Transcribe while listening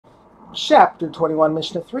Chapter 21,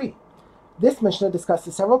 Mishnah 3. This Mishnah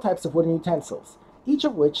discusses several types of wooden utensils, each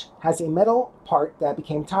of which has a metal part that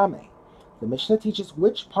became tame. The Mishnah teaches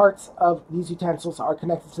which parts of these utensils are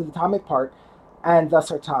connected to the tame part and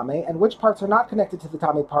thus are tame, and which parts are not connected to the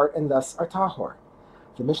tame part and thus are tahor.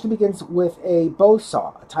 The Mishnah begins with a bow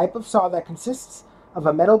saw, a type of saw that consists of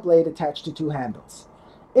a metal blade attached to two handles.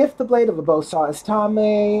 If the blade of a bow saw is tame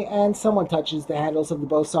and someone touches the handles of the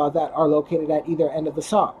bow saw that are located at either end of the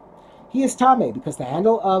saw, he is tame because the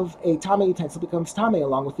handle of a tame utensil becomes tame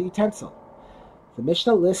along with the utensil. The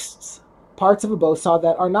Mishnah lists parts of a bow saw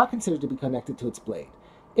that are not considered to be connected to its blade.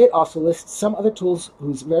 It also lists some other tools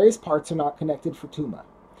whose various parts are not connected for tuma.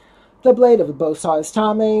 The blade of a bow saw is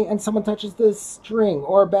tame, and someone touches the string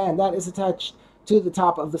or band that is attached to the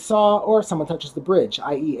top of the saw, or someone touches the bridge,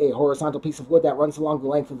 i.e. a horizontal piece of wood that runs along the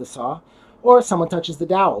length of the saw, or someone touches the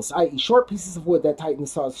dowels, i.e. short pieces of wood that tighten the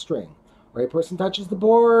saw's string, or a person touches the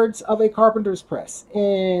boards of a carpenter's press,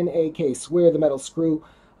 in a case where the metal screw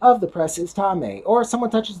of the press is tame, or someone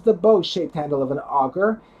touches the bow-shaped handle of an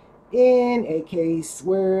auger, in a case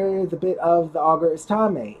where the bit of the auger is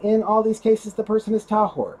tame. In all these cases, the person is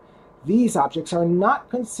tahor. These objects are not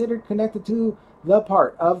considered connected to the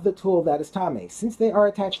part of the tool that is tame, since they are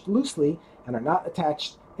attached loosely and are not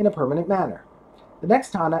attached in a permanent manner. The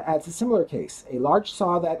next Tana adds a similar case, a large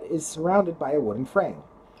saw that is surrounded by a wooden frame.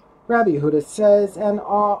 Rabbi Yehuda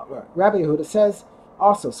says,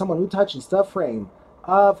 also, someone who touches the frame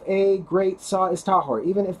of a great saw is tahor,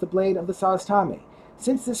 even if the blade of the saw is tame.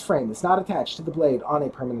 Since this frame is not attached to the blade on a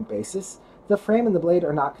permanent basis, the frame and the blade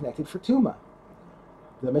are not connected for tuma.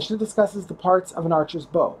 The Mishnah discusses the parts of an archer's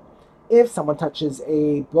bow. If someone touches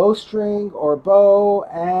a bowstring or bow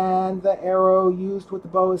and the arrow used with the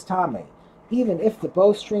bow is tame, even if the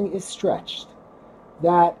bowstring is stretched,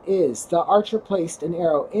 that is, the archer placed an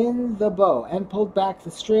arrow in the bow and pulled back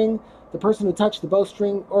the string, the person who touched the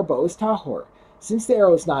bowstring or bow is tahor. Since the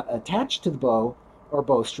arrow is not attached to the bow or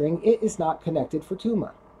bowstring, it is not connected for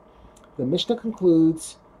tuma. The Mishnah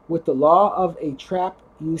concludes with the law of a trap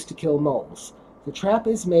used to kill moles. The trap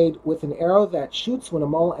is made with an arrow that shoots when a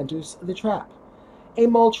mole enters the trap. A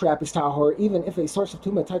mole trap is tahor even if a source of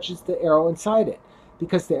tuma touches the arrow inside it,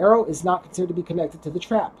 because the arrow is not considered to be connected to the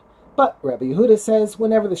trap. But Rabbi Yehuda says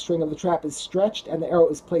whenever the string of the trap is stretched and the arrow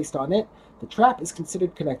is placed on it, the trap is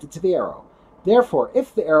considered connected to the arrow. Therefore,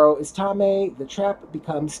 if the arrow is tame, the trap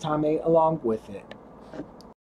becomes tame along with it.